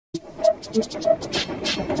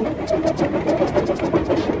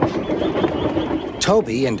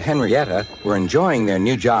Toby and Henrietta were enjoying their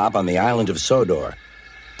new job on the island of Sodor,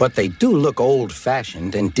 but they do look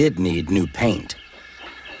old-fashioned and did need new paint.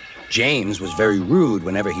 James was very rude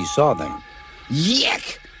whenever he saw them.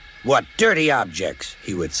 "Yuck! What dirty objects,"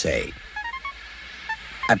 he would say.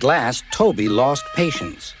 At last, Toby lost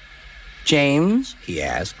patience. "James," he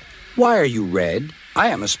asked, "why are you red?" "I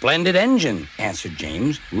am a splendid engine," answered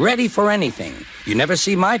James, "ready for anything. You never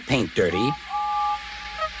see my paint dirty."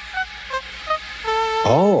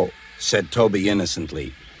 "Oh," said Toby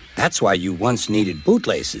innocently, "that's why you once needed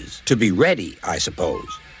bootlaces, to be ready, I suppose."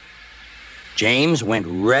 James went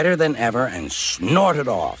redder than ever and snorted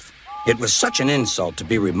off. It was such an insult to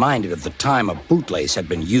be reminded of the time a bootlace had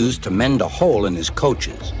been used to mend a hole in his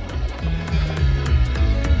coaches.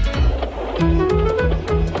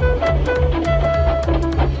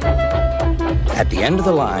 At the end of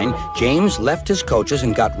the line, James left his coaches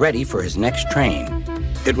and got ready for his next train.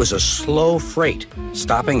 It was a slow freight,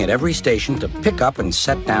 stopping at every station to pick up and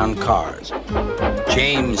set down cars.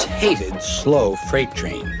 James hated slow freight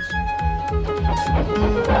trains.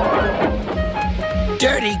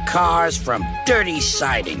 Dirty cars from dirty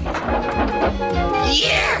sidings.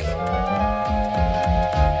 Yeah!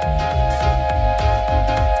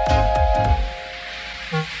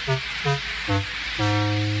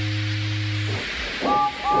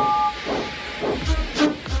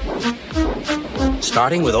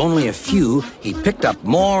 Starting with only a few, he picked up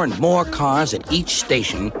more and more cars at each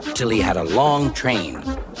station till he had a long train.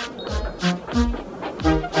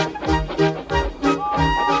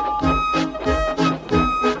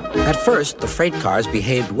 At first, the freight cars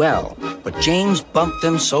behaved well, but James bumped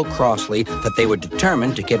them so crossly that they were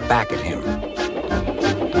determined to get back at him.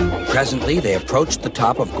 Presently, they approached the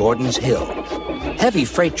top of Gordon's Hill. Heavy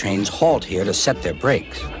freight trains halt here to set their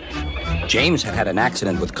brakes. James had had an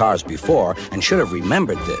accident with cars before and should have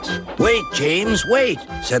remembered this. "Wait, James, wait,"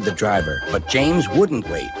 said the driver, but James wouldn't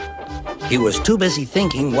wait. He was too busy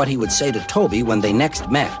thinking what he would say to Toby when they next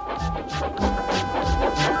met.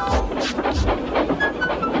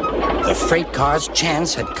 The freight car's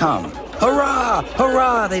chance had come. "Hurrah!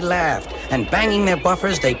 Hurrah!" they laughed, and banging their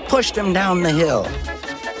buffers, they pushed him down the hill.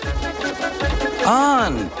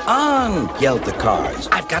 "On! On!" yelled the cars.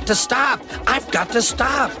 "I've got to stop! I've got to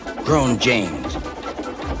stop!" groaned James.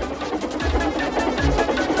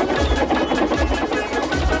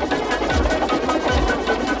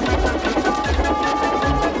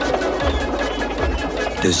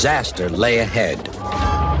 Disaster lay ahead.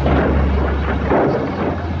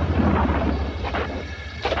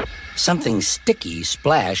 Something sticky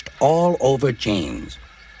splashed all over James.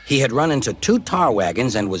 He had run into 2 tar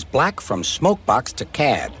wagons and was black from smokebox to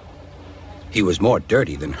cab. He was more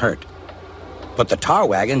dirty than hurt. But the tar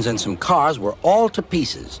wagons and some cars were all to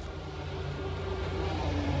pieces.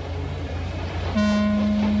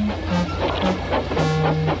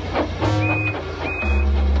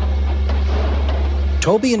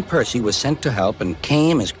 Toby and Percy were sent to help and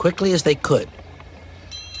came as quickly as they could.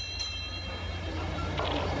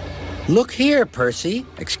 "Look here, Percy,"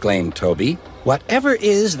 exclaimed Toby. "Whatever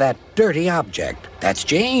is that dirty object? That's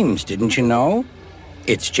James, didn't you know?"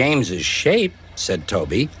 "It's James's shape," said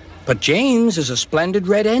Toby. "But James is a splendid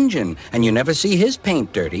red engine, and you never see his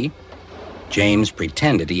paint dirty." James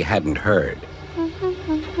pretended he hadn't heard.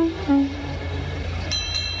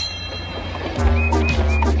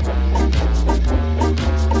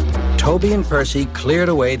 Toby and Percy cleared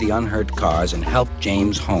away the unhurt cars and helped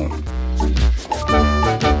James home.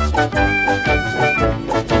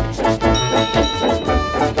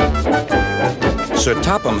 Sir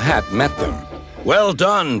Topham Hatt met them. "Well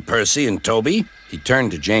done, Percy and Toby." He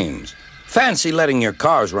turned to James. "Fancy letting your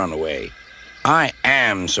cars run away. I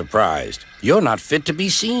am surprised. You're not fit to be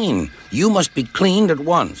seen. You must be cleaned at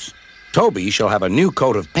once. Toby shall have a new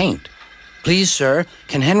coat of paint." "Please, sir,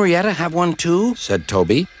 can Henrietta have one too?" said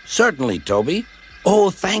Toby. "Certainly, Toby." "Oh,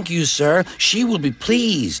 thank you, sir. She will be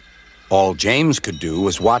pleased." All James could do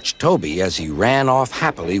was watch Toby as he ran off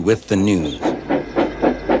happily with the news.